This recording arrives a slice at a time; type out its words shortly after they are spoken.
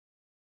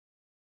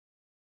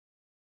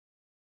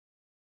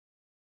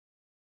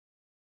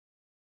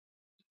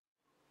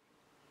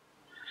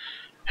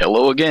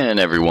Hello again,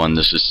 everyone.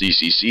 This is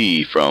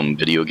CCC from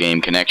Video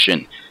Game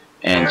Connection,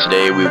 and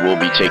today we will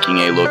be taking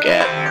a look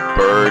at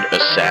Bird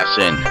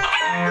Assassin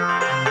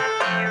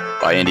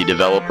by indie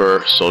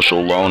developer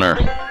Social Loner.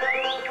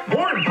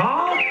 Morning,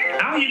 Paul.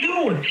 How you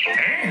doing?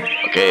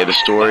 Okay, the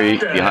story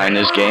behind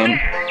this game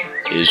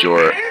is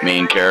your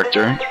main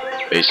character,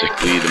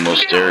 basically the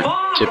most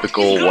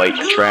stereotypical white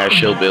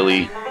trash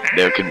hillbilly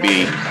there could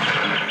be,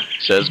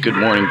 says good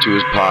morning to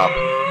his pop.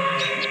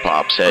 His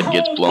pop's head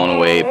gets blown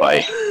away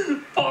by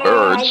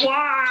birds.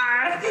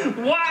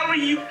 Why were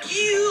you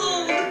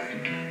killed?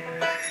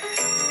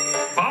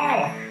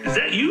 Paul, is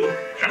that you?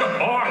 Shut up,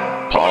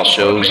 boy. Paul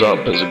shows up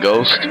as a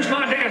ghost Avenge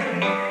my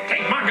death.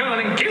 Take my gun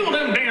and kill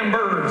them damn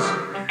birds.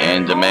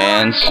 and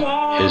demands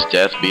his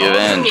death be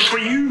avenged. For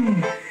you.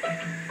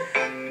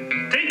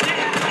 Take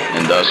that.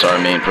 And thus our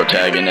main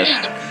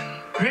protagonist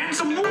And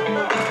some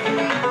more.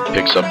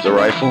 picks up the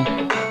rifle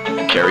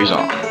and carries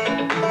on.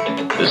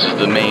 This is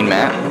the main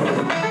map.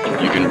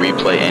 You can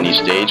replay any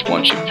stage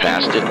once you've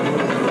passed it.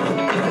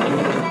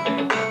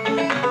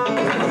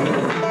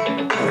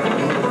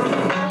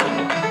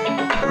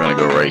 We're gonna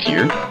go right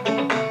here.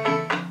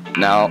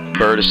 Now,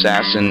 Bird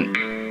Assassin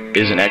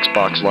is an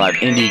Xbox Live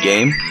indie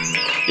game.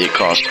 It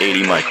costs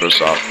 80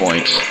 Microsoft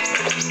points.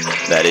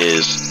 That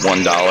is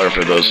 $1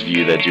 for those of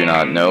you that do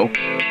not know.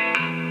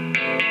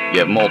 You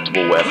have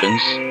multiple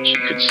weapons, as you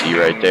could see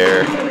right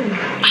there.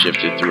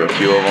 Shifted through a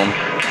few of them.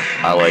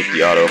 I like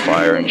the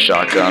auto-firing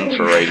shotgun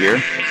for right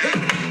here.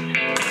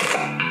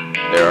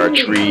 There are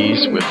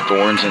trees with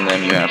thorns in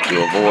them you have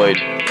to avoid.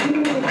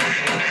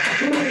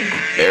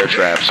 Bear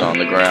traps on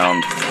the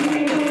ground.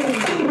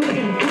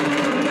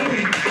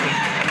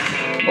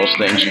 Most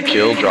things you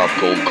kill drop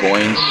gold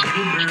coins,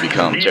 which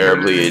become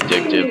terribly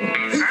addictive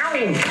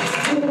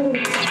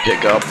to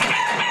pick up.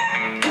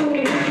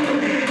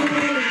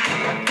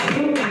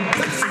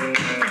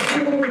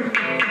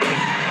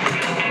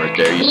 Right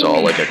there you saw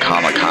like a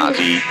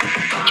kamikaze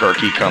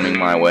turkey coming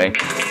my way.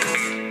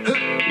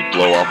 He'd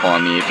blow up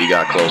on me if he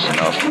got close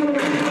enough.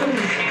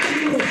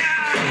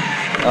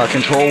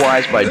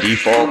 Control-wise, by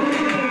default,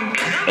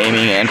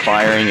 aiming and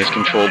firing is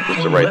controlled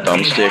with the right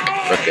thumbstick,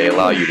 but they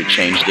allow you to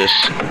change this,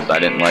 because I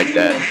didn't like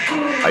that.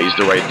 I use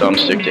the right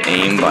thumbstick to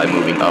aim by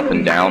moving up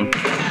and down,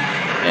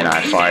 and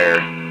I fire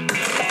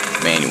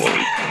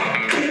manually.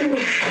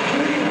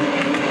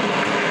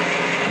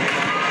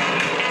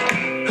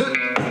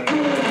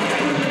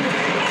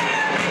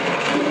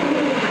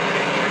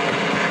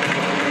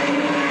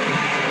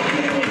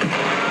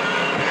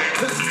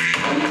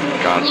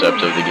 The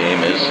concept of the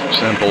game is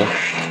simple.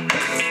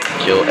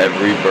 Kill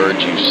every bird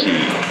you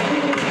see.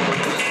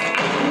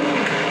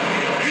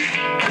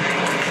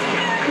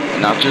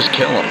 And not just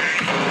kill them.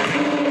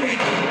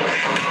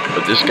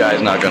 But this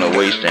guy's not going to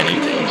waste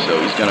anything, so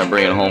he's going to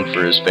bring it home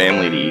for his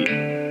family to eat.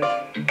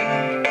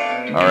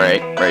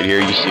 Alright, right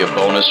here you see a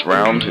bonus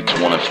round. It's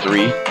one of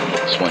 3.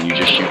 This one you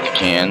just shoot the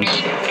cans.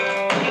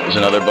 There's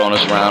another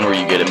bonus round where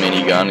you get a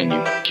minigun and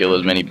you kill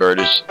as many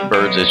birds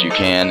as you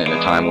can in a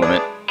time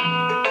limit.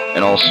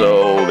 And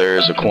also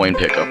there's a coin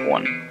pickup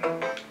one.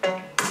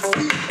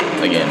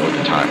 Again, with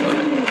the time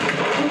limit.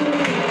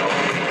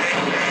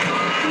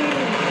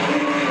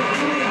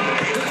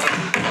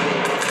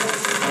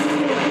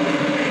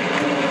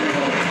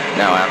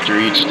 Now, after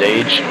each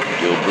stage,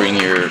 you'll bring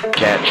your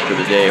catch for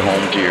the day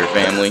home to your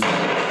family.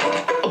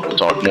 We'll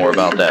talk more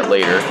about that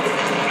later.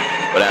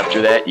 But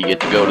after that, you get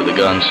to go to the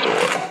gun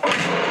store.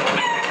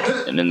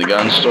 And in the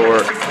gun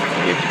store,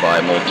 you get to buy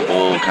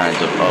multiple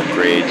kinds of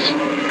upgrades.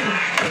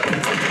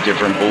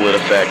 Different bullet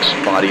effects,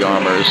 body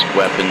armors,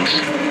 weapons.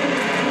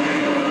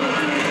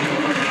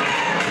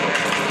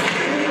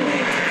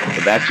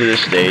 Back to this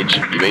stage,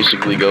 you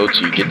basically go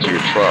till you get to your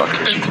truck,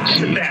 as you can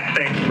see.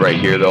 Right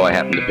here, though, I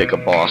happen to pick a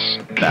boss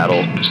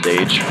battle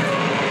stage.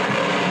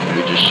 And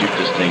we just shoot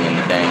this thing in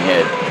the dang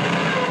head.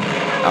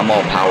 I'm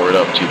all powered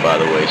up too, by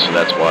the way, so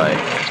that's why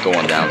it's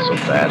going down so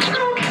fast.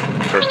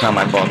 First time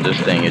I fought this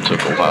thing, it took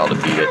a while to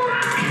beat it.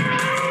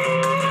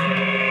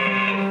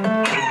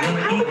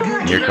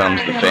 And here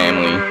comes the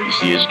family. You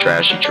see his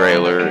trashy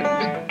trailer,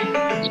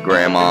 his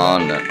grandma,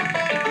 and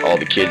all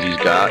the kids he's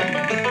got.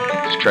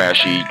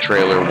 Trashy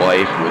trailer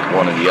wife with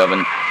one in the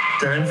oven.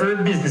 Time for a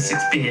business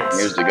expense.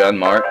 Here's the gun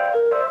mark.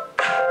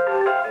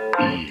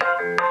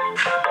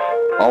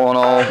 All in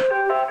all,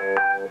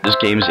 this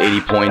game is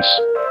 80 points,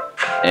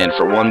 and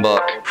for $1,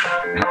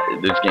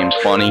 this game's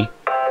funny.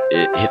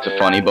 It hits a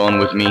funny bone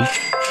with me,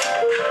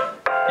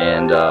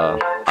 and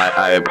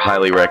I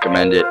highly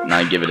recommend it, and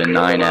I give it a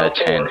 9 out of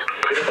 10.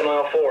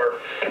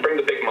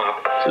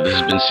 So this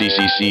has been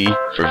CCC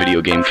for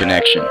Video Game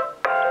Connection.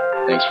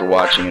 Thanks for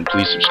watching, and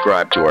please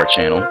subscribe to our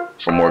channel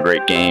for more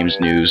great games,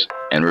 news,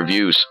 and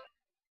reviews.